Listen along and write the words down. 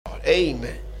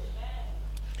Amen.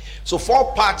 So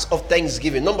 4 parts of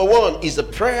thanksgiving. Number 1 is the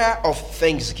prayer of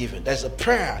thanksgiving. There's a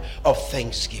prayer of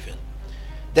thanksgiving.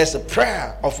 There's a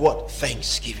prayer of what?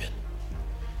 Thanksgiving.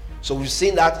 So we've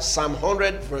seen that Psalm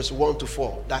 100 verse 1 to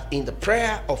 4. That in the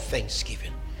prayer of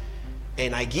thanksgiving.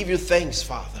 And I give you thanks,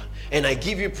 Father. And I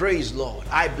give you praise, Lord.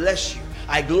 I bless you.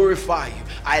 I glorify you.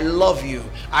 I love you.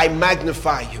 I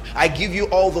magnify you. I give you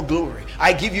all the glory.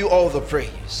 I give you all the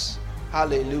praise.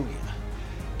 Hallelujah.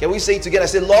 Can we say it together?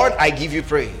 Say, Lord, I give you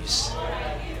praise. Lord,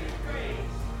 I give you praise.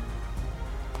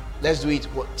 Let's do it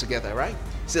together, right?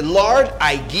 Say, Lord,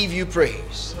 I give you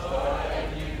praise. Lord, I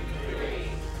give you praise.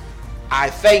 I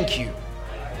thank you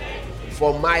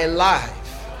for my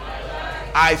life.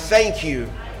 I thank you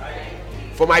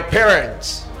for my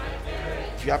parents.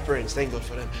 If you have parents, thank God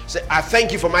for them. Say, I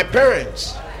thank you for my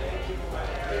parents.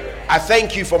 I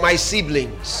thank you for my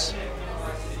siblings.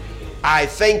 I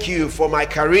thank you for my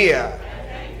career.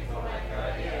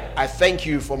 I thank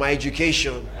you for my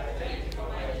education.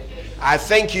 I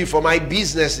thank you for my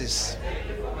businesses.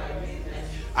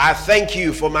 I thank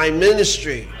you for my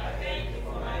ministry.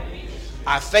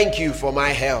 I thank you for my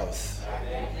health.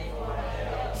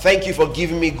 Thank you for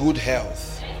giving me good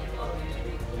health.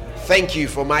 Thank you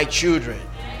for my children.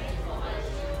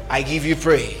 I give you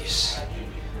praise.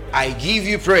 I give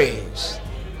you praise.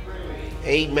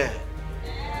 Amen.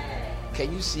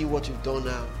 Can you see what you've done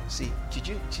now? See, did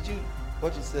you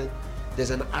what you said?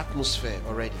 There's an atmosphere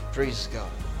already. Praise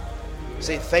God.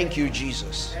 Say, thank you,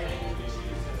 Jesus.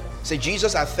 Say,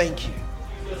 Jesus, I thank you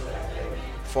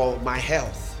for my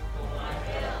health.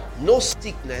 No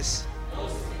sickness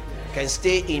can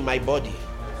stay in my body.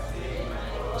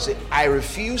 Say, I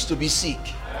refuse to be sick.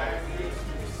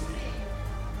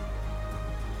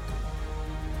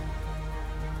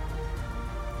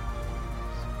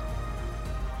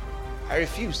 I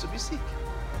refuse to be sick.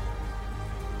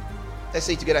 Let's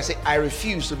say it together. I say, I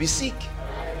refuse to be sick.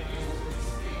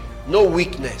 No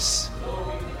weakness.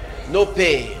 No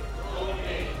pain.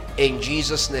 In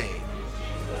Jesus' name.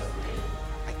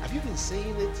 Have you been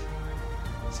saying it?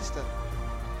 Sister,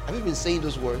 have you been saying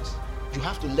those words? You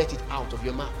have to let it out of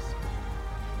your mouth.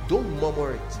 Don't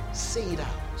murmur it. Say it out.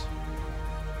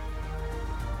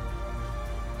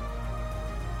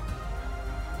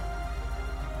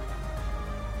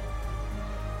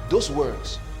 Those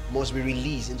words must be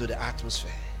released into the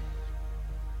atmosphere.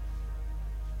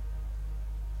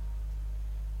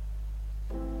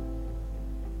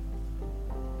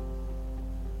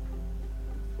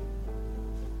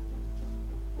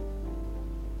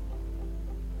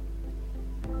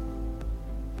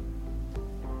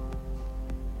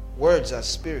 Words are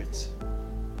spirit.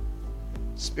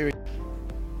 Spirit.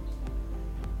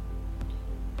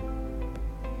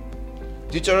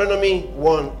 Deuteronomy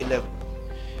 1:11.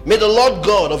 May the Lord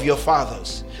God of your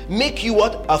fathers make you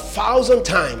what? 1,000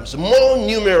 times more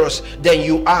numerous than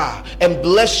you are, and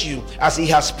bless you as he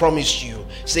has promised you.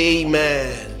 Say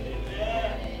amen.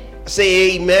 Amen.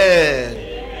 Say amen.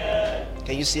 Amen.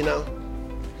 Can you see now?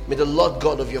 May the Lord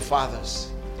God of your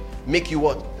fathers make you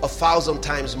what? 1,000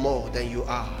 times more than you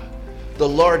are. The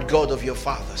Lord God of your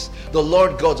fathers, the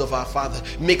Lord God of our Father,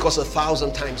 make us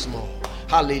 1,000 times more.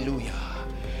 Hallelujah.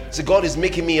 So God is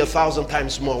making me 1,000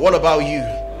 times more. What about you?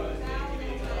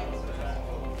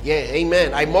 Yeah,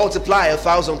 amen. I multiply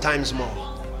 1,000 times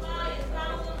more.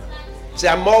 Say,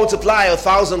 I multiply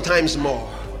 1,000 times more.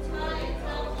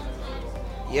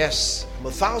 Yes, I'm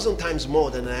 1,000 times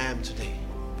more than I am today.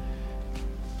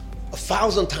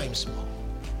 1,000 times more.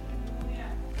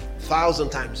 1,000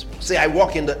 times more. Say, I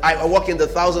walk in the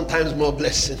 1,000 times more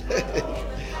blessing.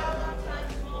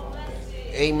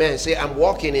 Amen. Say, I'm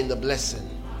walking in the blessing.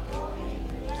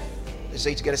 Let's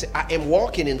say it together. Say, I am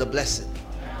walking in the blessing.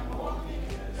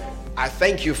 I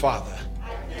thank you, Father.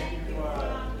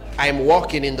 I am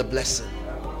walking in the blessing.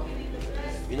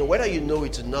 You know, whether you know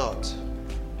it or not,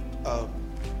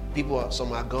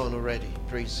 some are gone already.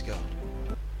 Praise God.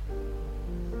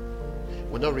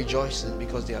 We're not rejoicing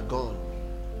because they are gone.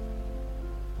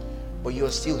 But you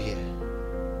are still here.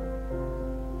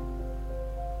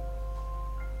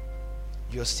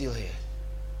 You are still here.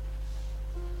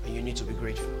 And you need to be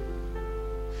grateful.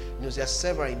 You know, there are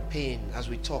several in pain as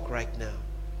we talk right now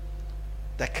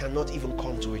that cannot even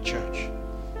come to a church.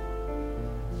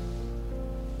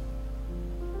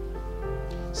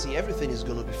 See, everything is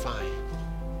going to be fine.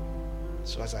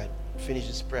 So as I finish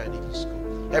this prayer, I need to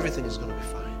go. Everything is going to be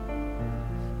fine.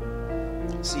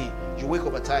 See, you wake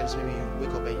up at times, maybe you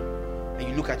wake up and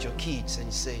you look at your kids and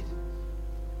you say,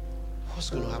 what's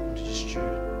going to happen to these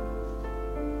children?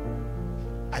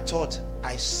 I thought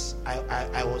I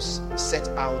was set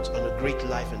out on a great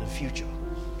life and a future.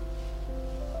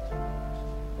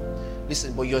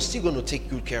 Listen, but you're still going to take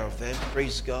good care of them.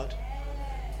 Praise God.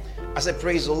 I said,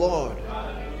 praise the Lord.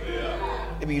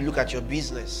 Maybe you look at your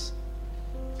business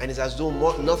and it's as though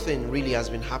nothing really has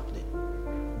been happening.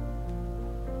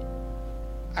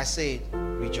 I say,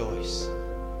 rejoice.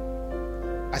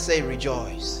 I say,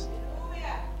 rejoice.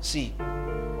 See,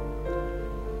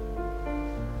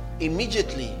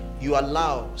 immediately you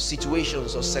allow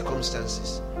situations or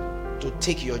circumstances to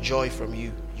take your joy from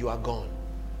you, you are gone.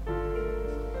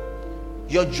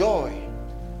 Your joy,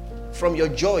 from your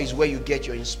joy is where you get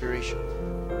your inspiration.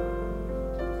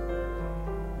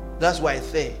 That's why I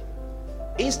say,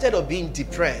 instead of being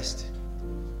depressed,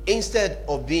 instead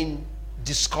of being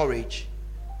discouraged,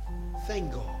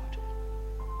 thank God.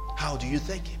 How do you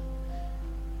thank Him?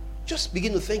 Just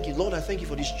begin to thank Him. Lord, I thank you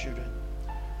for these children.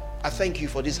 I thank you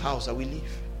for this house that we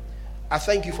live. I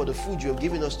thank you for the food you have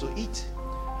given us to eat.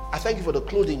 I thank you for the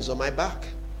clothing on my back.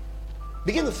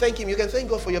 Begin to thank Him. You can thank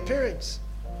God for your parents.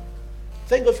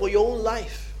 Thank God for your own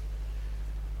life.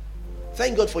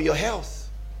 Thank God for your health.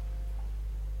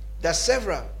 There are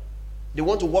several. They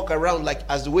want to walk around like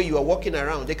as the way you are walking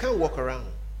around. They can't walk around.